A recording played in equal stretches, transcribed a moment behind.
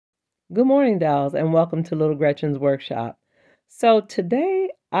Good morning, dolls, and welcome to Little Gretchen's workshop. So today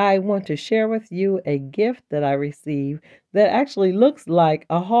I want to share with you a gift that I received that actually looks like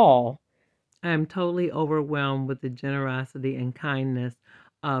a haul. I am totally overwhelmed with the generosity and kindness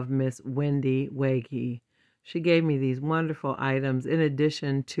of Miss Wendy WAEGHE. She gave me these wonderful items in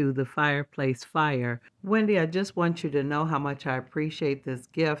addition to the fireplace fire. Wendy, I just want you to know how much I appreciate this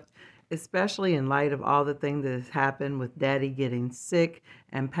gift, especially in light of all the things that has happened with Daddy getting sick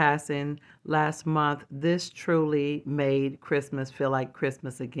and passing last month. This truly made Christmas feel like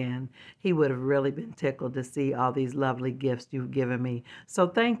Christmas again. He would have really been tickled to see all these lovely gifts you've given me. So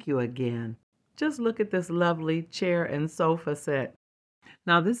thank you again. Just look at this lovely chair and sofa set.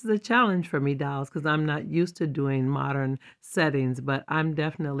 Now, this is a challenge for me, dolls, because I'm not used to doing modern settings, but I'm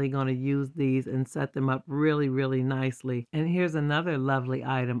definitely going to use these and set them up really, really nicely. And here's another lovely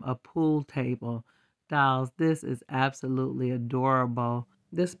item, a pool table. Dolls, this is absolutely adorable.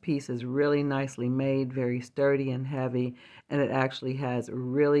 This piece is really nicely made, very sturdy and heavy, and it actually has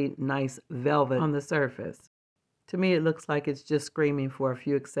really nice velvet on the surface. To me, it looks like it's just screaming for a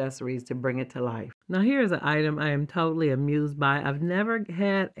few accessories to bring it to life. Now, here's an item I am totally amused by. I've never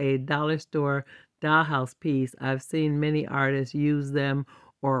had a dollar store dollhouse piece. I've seen many artists use them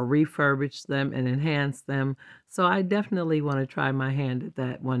or refurbish them and enhance them. So I definitely want to try my hand at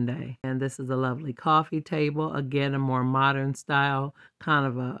that one day. And this is a lovely coffee table. Again, a more modern style, kind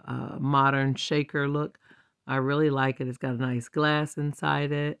of a modern shaker look. I really like it. It's got a nice glass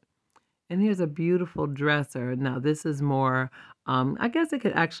inside it. And here's a beautiful dresser. Now, this is more, I guess it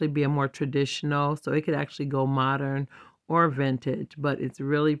could actually be a more traditional, so it could actually go modern or vintage, but it's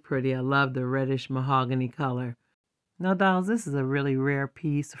really pretty. I love the reddish mahogany color. Now, dolls, this is a really rare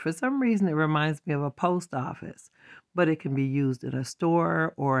piece. For some reason, it reminds me of a post office, but it can be used in a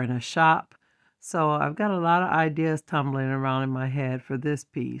store or in a shop. So I've got a lot of ideas tumbling around in my head for this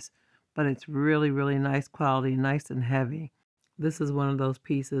piece, but it's really, really nice quality, nice and heavy. This is one of those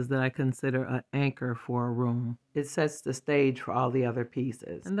pieces that I consider an anchor for a room. It sets the stage for all the other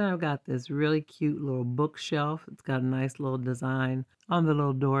pieces. And then I've got this really cute little bookshelf. It's got a nice little design on the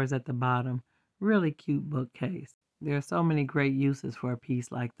little doors at the bottom. Really cute bookcase. There are so many great uses for a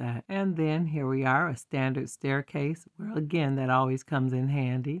piece like that. And then here we are, a standard staircase. Well, again, that always comes in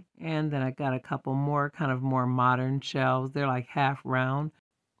handy. And then I got a couple more kind of more modern shelves. They're like half round.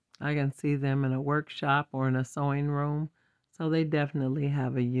 I can see them in a workshop or in a sewing room. So they definitely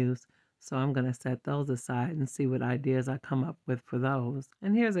have a use. So I'm going to set those aside and see what ideas I come up with for those.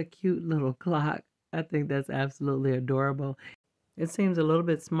 And here's a cute little clock. I think that's absolutely adorable. It seems a little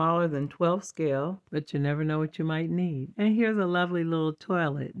bit smaller than 12 scale, but you never know what you might need. And here's a lovely little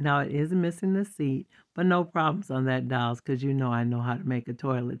toilet. Now it is missing the seat, but no problems on that, dolls, because you know I know how to make a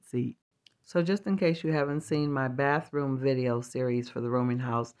toilet seat. So just in case you haven't seen my bathroom video series for the rooming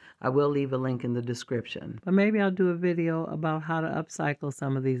house, I will leave a link in the description. But maybe I'll do a video about how to upcycle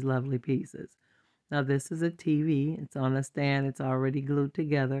some of these lovely pieces. Now this is a TV. It's on a stand. It's already glued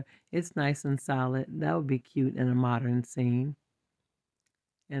together. It's nice and solid. That would be cute in a modern scene.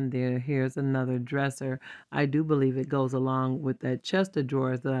 And here's another dresser. I do believe it goes along with that chest of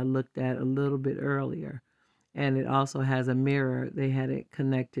drawers that I looked at a little bit earlier. And it also has a mirror. They had it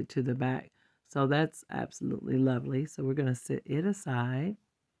connected to the back. So that's absolutely lovely. So we're going to set it aside.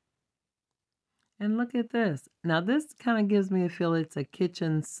 And look at this. Now this kind of gives me a feel it's a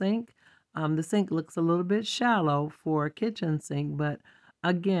kitchen sink. The sink looks a little bit shallow for a kitchen sink, but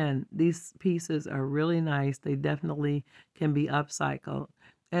again, these pieces are really nice. They definitely can be upcycled.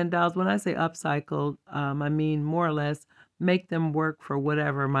 And dolls, when I say upcycled, I mean more or less make them work for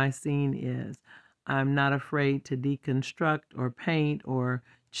whatever my scene is. I'm not afraid to deconstruct or paint or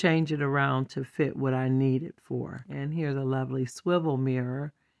change it around to fit what I need it for. And here's a lovely swivel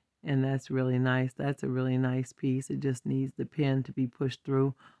mirror, and that's really nice. That's a really nice piece. It just needs the pin to be pushed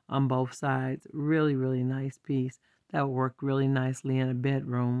through on both sides. Really, really nice piece. That would work really nicely in a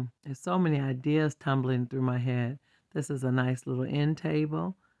bedroom. There's so many ideas tumbling through my head. This is a nice little end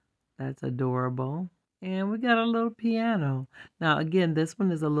table. That's adorable. And we got a little piano. Now, again, this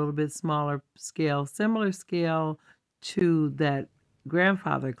one is a little bit smaller scale, similar scale to that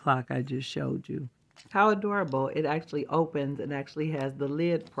grandfather clock I just showed you. How adorable. It actually opens and actually has the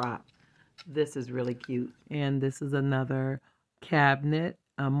lid prop. This is really cute. And this is another cabinet,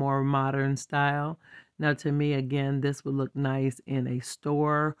 a more modern style. Now, to me, again, this would look nice in a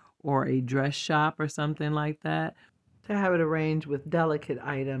store or a dress shop or something like that, to have it arranged with delicate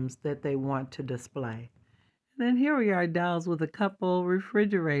items that they want to display. And then here we are, dolls, with a couple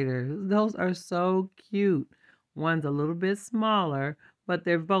refrigerators. Those are so cute. One's a little bit smaller, but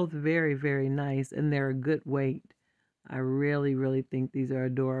they're both very, very nice, and they're a good weight. I really, really think these are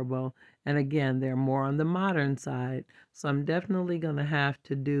adorable. And again, they're more on the modern side. So I'm definitely going to have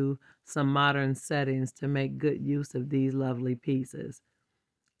to do some modern settings to make good use of these lovely pieces.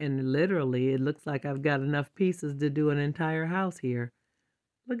 And literally, it looks like I've got enough pieces to do an entire house here.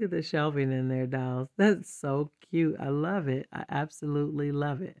 Look at the shelving in there, dolls. That's so cute. I love it. I absolutely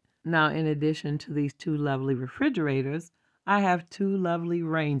love it. Now, in addition to these two lovely refrigerators, I have two lovely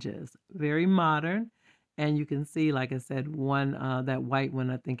ranges, very modern. And you can see, like I said, one, that white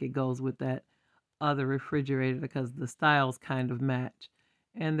one, I think it goes with that other refrigerator because the styles kind of match.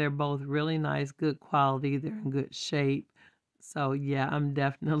 And they're both really nice, good quality. They're in good shape. So yeah, I'm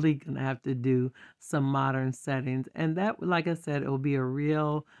definitely gonna have to do some modern settings. And that, like I said, it will be a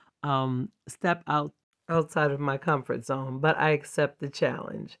real step outside of my comfort zone, but I accept the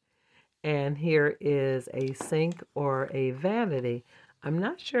challenge. And here is a sink or a vanity. I'm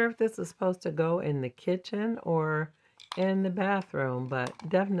not sure if this is supposed to go in the kitchen or in the bathroom, but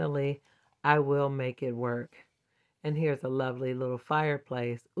definitely I will make it work. And here's a lovely little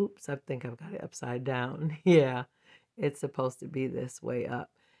fireplace. Oops, I think I've got it upside down. Yeah, it's supposed to be this way up.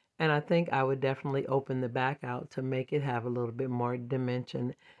 And I think I would definitely open the back out to make it have a little bit more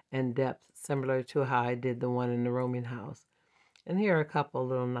dimension and depth, similar to how I did the one in the rooming house. And here are a couple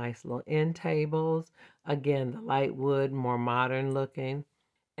little nice little end tables. Again, the light wood, more modern looking.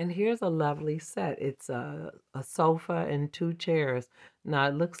 And here's a lovely set. It's a sofa and two chairs. Now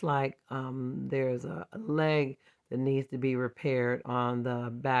it looks like there's a leg that needs to be repaired on the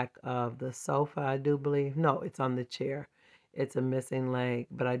back of the sofa, I do believe. No, it's on the chair. It's a missing leg,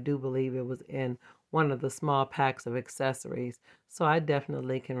 but I do believe it was in one of the small packs of accessories. So I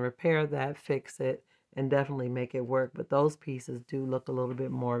definitely can repair that, fix it, and definitely make it work. But those pieces do look a little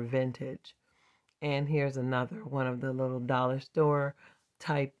bit more vintage. And here's another one of the little dollar store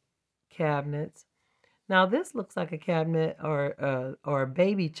type cabinets. Now this looks like a cabinet or a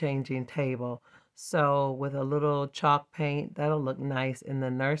baby changing table. So with a little chalk paint, that'll look nice in the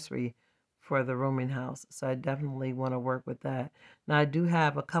nursery for the rooming house. So I definitely want to work with that. Now I do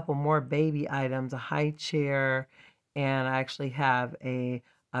have a couple more baby items, a high chair, and I actually have a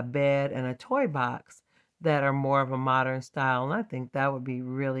bed and a toy box that are more of a modern style. And I think that would be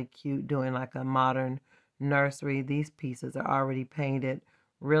really cute doing like a modern nursery. These pieces are already painted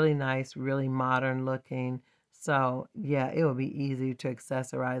really nice, really modern looking. So yeah, it will be easy to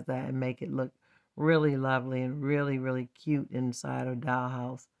accessorize that and make it look really lovely and really, really cute inside a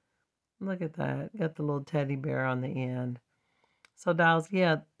dollhouse. Look at that. Got the little teddy bear on the end. So dolls,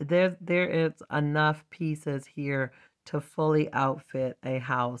 yeah, there is enough pieces here to fully outfit a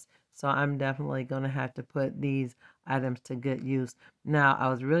house. So I'm definitely going to have to put these items to good use. Now, I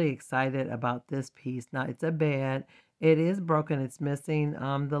was really excited about this piece. Now, it's a bed. It is broken. It's missing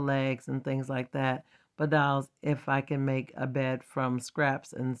the legs and things like that. But dolls, if I can make a bed from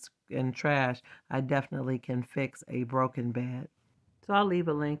scraps and trash, I definitely can fix a broken bed. So I'll leave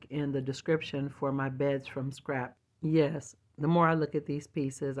a link in the description for my beds from scrap. Yes, the more I look at these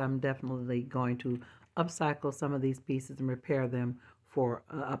pieces, I'm definitely going to upcycle some of these pieces and repair them for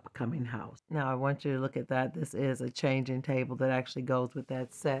an upcoming house. Now I want you to look at that. This is a changing table that actually goes with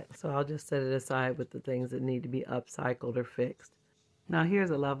that set. So I'll just set it aside with the things that need to be upcycled or fixed. Now here's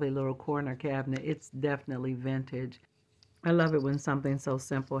a lovely little corner cabinet. It's definitely vintage. I love it when something so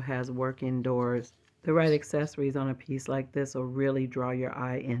simple has working doors. The right accessories on a piece like this will really draw your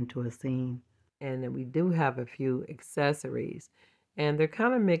eye into a scene. And then we do have a few accessories. And they're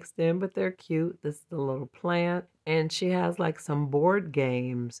kind of mixed in, but they're cute. This is the little plant. And she has like some board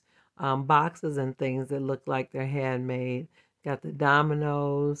games, boxes and things that look like they're handmade. Got the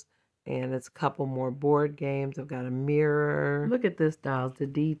dominoes, and it's a couple more board games. I've got a mirror. Look at this, dolls, the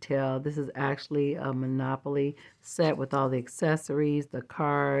detail. This is actually a Monopoly set with all the accessories, the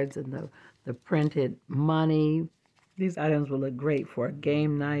cards, and the printed money. These items will look great for a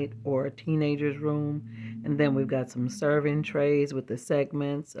game night or a teenager's room. And then we've got some serving trays with the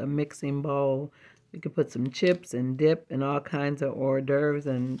segments, a mixing bowl. We could put some chips and dip and all kinds of hors d'oeuvres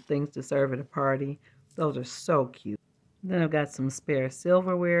and things to serve at a party. Those are so cute. Then I've got some spare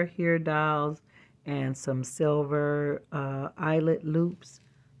silverware here, dolls, and some silver eyelet loops.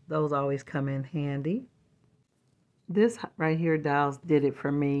 Those always come in handy. This right here, dolls, did it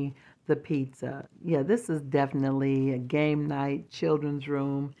for me, the pizza. Yeah, this is definitely a game night, children's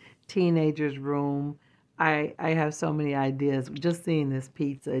room, teenager's room. I have so many ideas. Just seeing this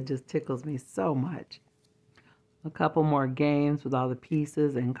pizza, it just tickles me so much. A couple more games with all the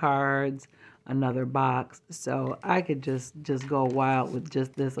pieces and cards, another box. So I could just go wild with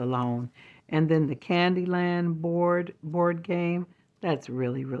just this alone. And then the Candyland board game, that's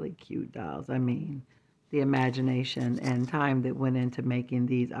really, really cute, dolls. I mean, The imagination and time that went into making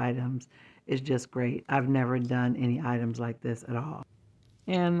these items is just great. I've never done any items like this at all.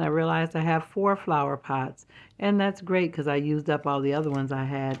 And I realized I have 4 flower pots, and that's great because I used up all the other ones I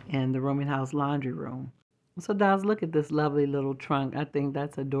had in the rooming house laundry room. So dolls, look at this lovely little trunk. I think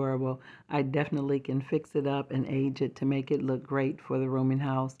that's adorable. I definitely can fix it up and age it to make it look great for the rooming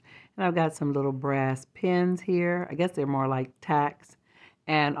house. And I've got some little brass pins here. I guess they're more like tacks.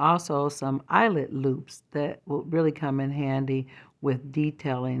 And also some eyelet loops that will really come in handy with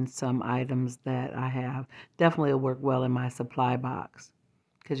detailing some items that I have. Definitely will work well in my supply box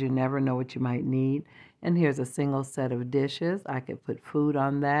because you never know what you might need. And here's a single set of dishes. I could put food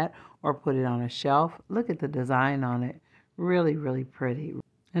on that or put it on a shelf. Look at the design on it. Really, really pretty.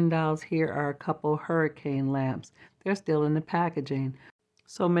 And dolls, here are a couple hurricane lamps. They're still in the packaging.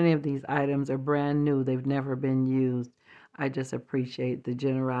 So many of these items are brand new. They've never been used. I just appreciate the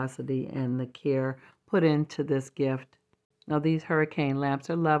generosity and the care put into this gift. Now, these hurricane lamps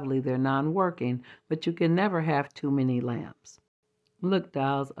are lovely. They're non-working, but you can never have too many lamps. Look,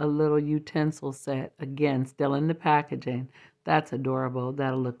 dolls, a little utensil set. Again, still in the packaging. That's adorable.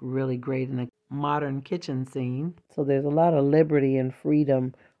 That'll look really great in a modern kitchen scene. So there's a lot of liberty and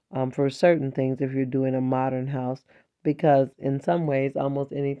freedom for certain things if you're doing a modern house, because in some ways,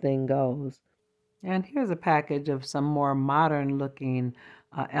 almost anything goes. And here's a package of some more modern looking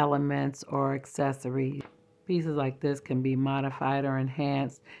elements or accessories. Pieces like this can be modified or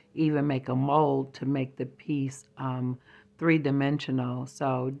enhanced, even make a mold to make the piece three-dimensional.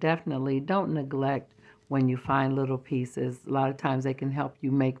 So definitely don't neglect when you find little pieces. A lot of times they can help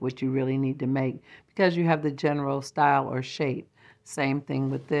you make what you really need to make because you have the general style or shape. Same thing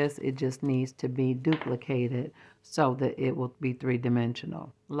with this, it just needs to be duplicated so that it will be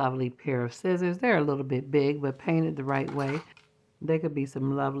three-dimensional. Lovely pair of scissors. They're a little bit big, but painted the right way. They could be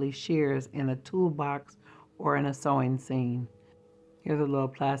some lovely shears in a toolbox or in a sewing scene. Here's a little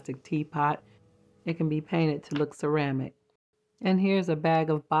plastic teapot. It can be painted to look ceramic. And here's a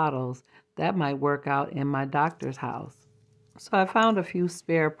bag of bottles. That might work out in my doctor's house. So I found a few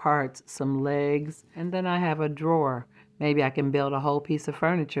spare parts, some legs, and then I have a drawer. Maybe I can build a whole piece of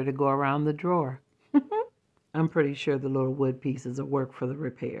furniture to go around the drawer. I'm pretty sure the little wood pieces will work for the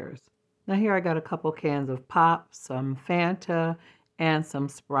repairs. Now here I got a couple cans of pop, some Fanta, and some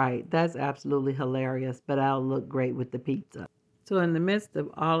Sprite. That's absolutely hilarious, but that'll look great with the pizza. So in the midst of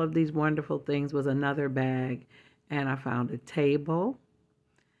all of these wonderful things was another bag, and I found a table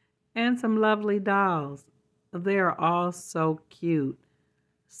and some lovely dolls. They're all so cute.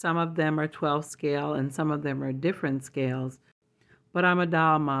 Some of them are 12 scale and some of them are different scales, but I'm a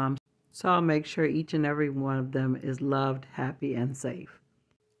doll mom, so I'll make sure each and every one of them is loved, happy, and safe.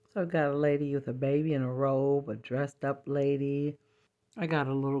 So I've got a lady with a baby in a robe, a dressed up lady. I got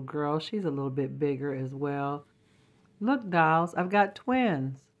a little girl. She's a little bit bigger as well. Look, dolls, I've got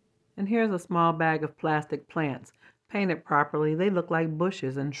twins. And here's a small bag of plastic plants. Painted properly, they look like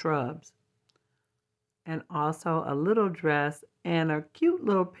bushes and shrubs. And also a little dress and a cute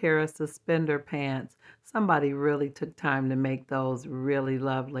little pair of suspender pants. Somebody really took time to make those really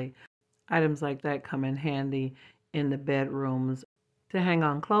lovely. Items like that come in handy in the bedrooms to hang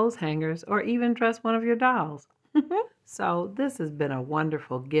on clothes hangers or even dress one of your dolls. So this has been a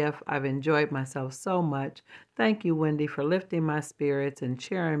wonderful gift. I've enjoyed myself so much. Thank you, Wendy, for lifting my spirits and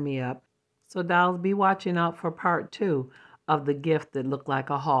cheering me up. So dolls, be watching out for part 2 of the gift that looked like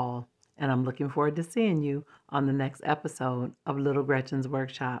a haul. And I'm looking forward to seeing you on the next episode of Little Gretchen's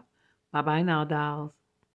Workshop. Bye-bye now, dolls.